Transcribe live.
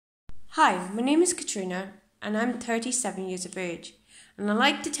Hi, my name is Katrina and I'm 37 years of age, and I'd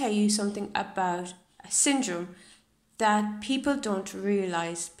like to tell you something about a syndrome that people don't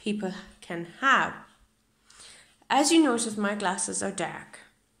realise people can have. As you notice, my glasses are dark.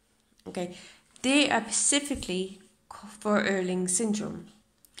 Okay, they are specifically for Irling syndrome.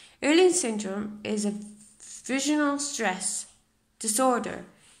 Irling syndrome is a visual stress disorder.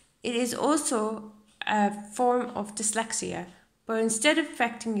 It is also a form of dyslexia, but instead of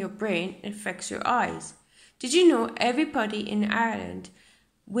affecting your brain, it affects your eyes. Did you know everybody in Ireland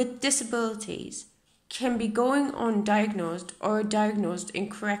with disabilities can be going undiagnosed or diagnosed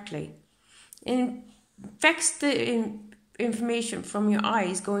incorrectly? It affects the information from your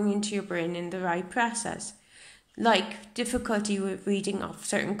eyes going into your brain in the right process, like difficulty with reading off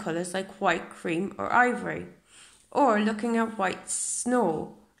certain colours like white, cream or ivory, or looking at white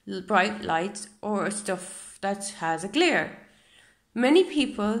snow, bright lights or stuff that has a glare. Many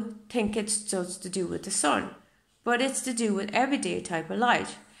people think it's just to do with the sun, but it's to do with everyday type of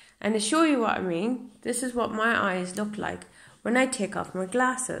light. And to show you what I mean, this is what my eyes look like when I take off my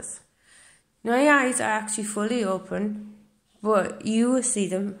glasses. My eyes are actually fully open, but you will see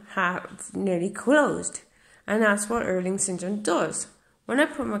them have nearly closed. And that's what Irling syndrome does. When I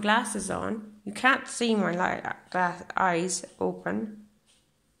put my glasses on, you can't see my eyes open,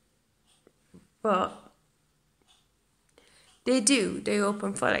 but they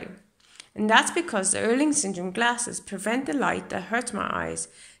open fully. And that's because the Irling syndrome glasses prevent the light that hurts my eyes.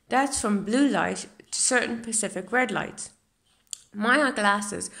 That's from blue light to certain Pacific red lights. My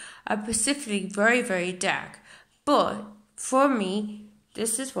glasses are specifically very, very dark, but for me,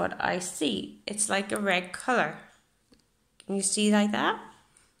 this is what I see. It's like a red colour. Can you see like that?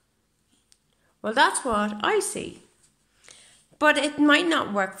 Well, that's what I see. But it might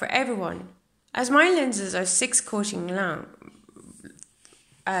not work for everyone. As my lenses are 6 coating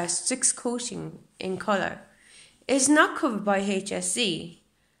in colour, it's not covered by HSC.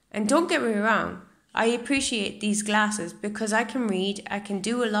 And don't get me wrong, I appreciate these glasses because I can read, I can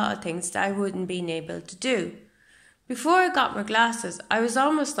do a lot of things that I wouldn't been able to do. Before I got my glasses, I was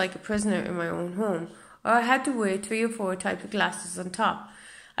almost like a prisoner in my own home, or I had to wear 3 or 4 types of glasses on top.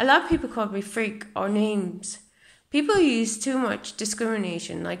 A lot of people called me freak or names. People use too much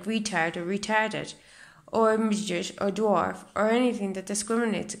discrimination like retard or retarded, or midget or dwarf, or anything that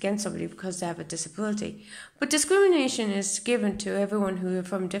discriminates against somebody because they have a disability. But discrimination is given to everyone who are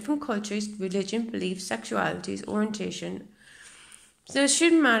from different cultures, religion, beliefs, sexualities, orientation. So it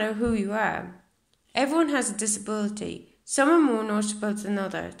shouldn't matter who you are. Everyone has a disability. Some are more noticeable than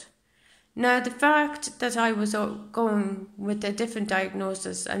others. Now, the fact that I was going with a different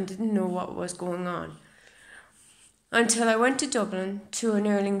diagnosis and didn't know what was going on until I went to Dublin to an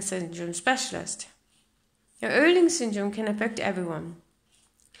Irling syndrome specialist. Now, Irling syndrome can affect everyone,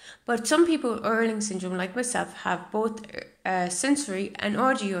 but some people with Irling syndrome, like myself, have both sensory and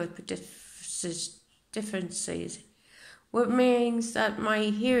audio differences, which means that my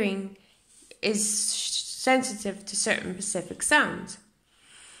hearing is sensitive to certain specific sounds.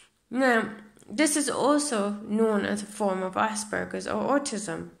 Now, this is also known as a form of Asperger's or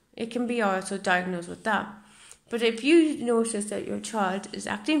autism. It can be also diagnosed with that. But if you notice that your child is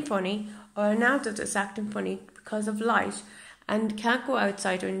acting funny, or an adult is acting funny because of light, and can't go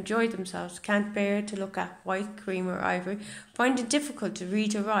outside or enjoy themselves, can't bear to look at white, cream or ivory, find it difficult to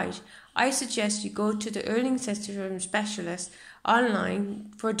read or write, I suggest you go to the Irling syndrome specialist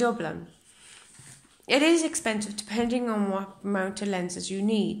online for Dublin. It is expensive depending on what amount of lenses you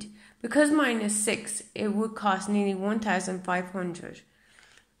need. Because mine is 6, it would cost nearly 1,500.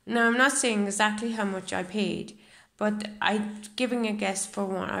 Now, I'm not saying exactly how much I paid, but I'm giving a guess for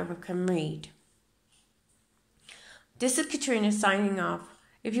what I can read. This is Katrina signing off.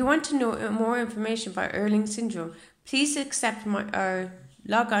 If you want to know more information about Irling syndrome, please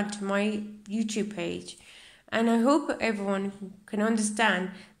log on to my YouTube page. And I hope everyone can understand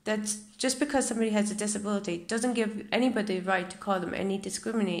that just because somebody has a disability doesn't give anybody the right to call them any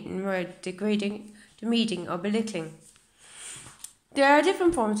discriminating word, degrading, demeaning or belittling. There are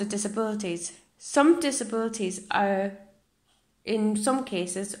different forms of disabilities. Some disabilities are, in some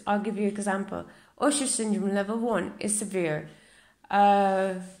cases, I'll give you an example. Usher syndrome level 1 is severe.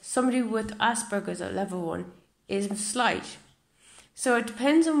 Somebody with Asperger's at level 1 is slight. So it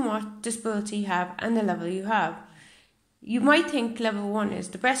depends on what disability you have and the level you have. You might think level 1 is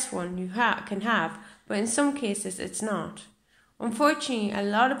the best one you can have, but in some cases it's not. Unfortunately, a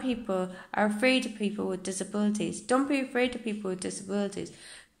lot of people are afraid of people with disabilities. Don't be afraid of people with disabilities.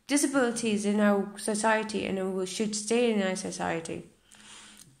 Disabilities in our society and should stay in our society.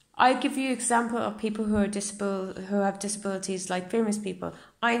 I give you an example of people who have disabilities like famous people.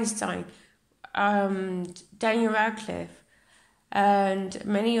 Einstein, Daniel Radcliffe, and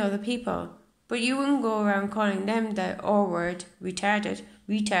many other people. But you wouldn't go around calling them the R word, retarded,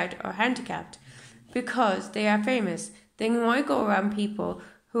 retard, or handicapped, because they are famous. Then why go around people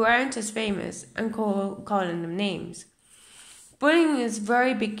who aren't as famous and calling them names? Bullying is a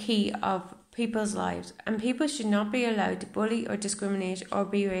very big key of people's lives, and people should not be allowed to bully or discriminate or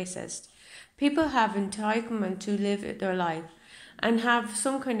be racist. People have entitlement to live their life and have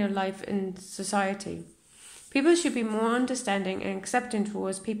some kind of life in society. People should be more understanding and accepting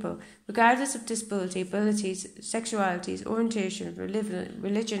towards people, regardless of disability, abilities, sexualities, orientation,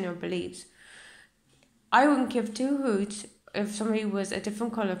 religion, or beliefs. I wouldn't give two hoots if somebody was a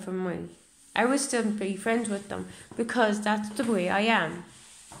different colour from mine. I would still be friends with them because that's the way I am.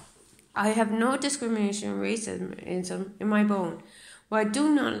 I have no discrimination or racism in my bone. What I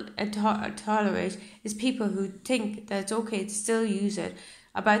do not tolerate is people who think that it's okay to still use it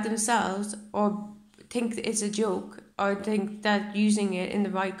about themselves, or think it's a joke, or think that using it in the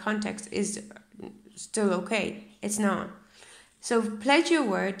right context is still okay. It's not. So pledge your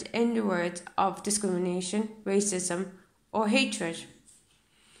word in the words of discrimination, racism, or hatred.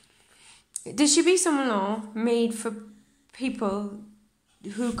 There should be some law made for people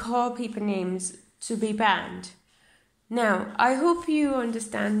who call people names to be banned. Now, I hope you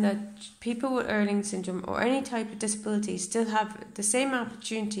understand that people with Erling syndrome or any type of disability still have the same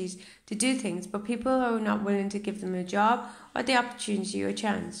opportunities to do things, but people are not willing to give them a job or the opportunity or a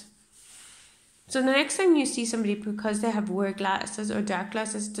chance. So the next time you see somebody because they have wear glasses or dark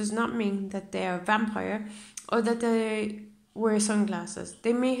glasses does not mean that they are a vampire or that they wear sunglasses.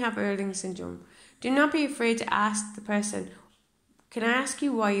 They may have Erling syndrome. Do not be afraid to ask the person, "Can I ask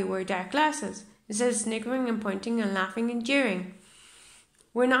you why you wear dark glasses?" instead of sniggering and pointing and laughing and jeering.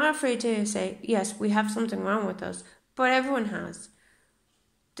 We're not afraid to say, yes, we have something wrong with us, but everyone has.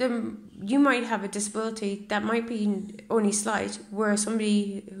 You might have a disability that might be only slight, where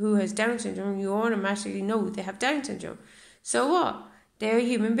somebody who has Down syndrome, you automatically know they have Down syndrome. So what? They're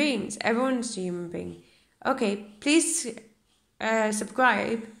human beings. Everyone's a human being. Okay, please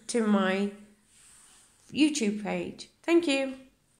subscribe to my YouTube page. Thank you.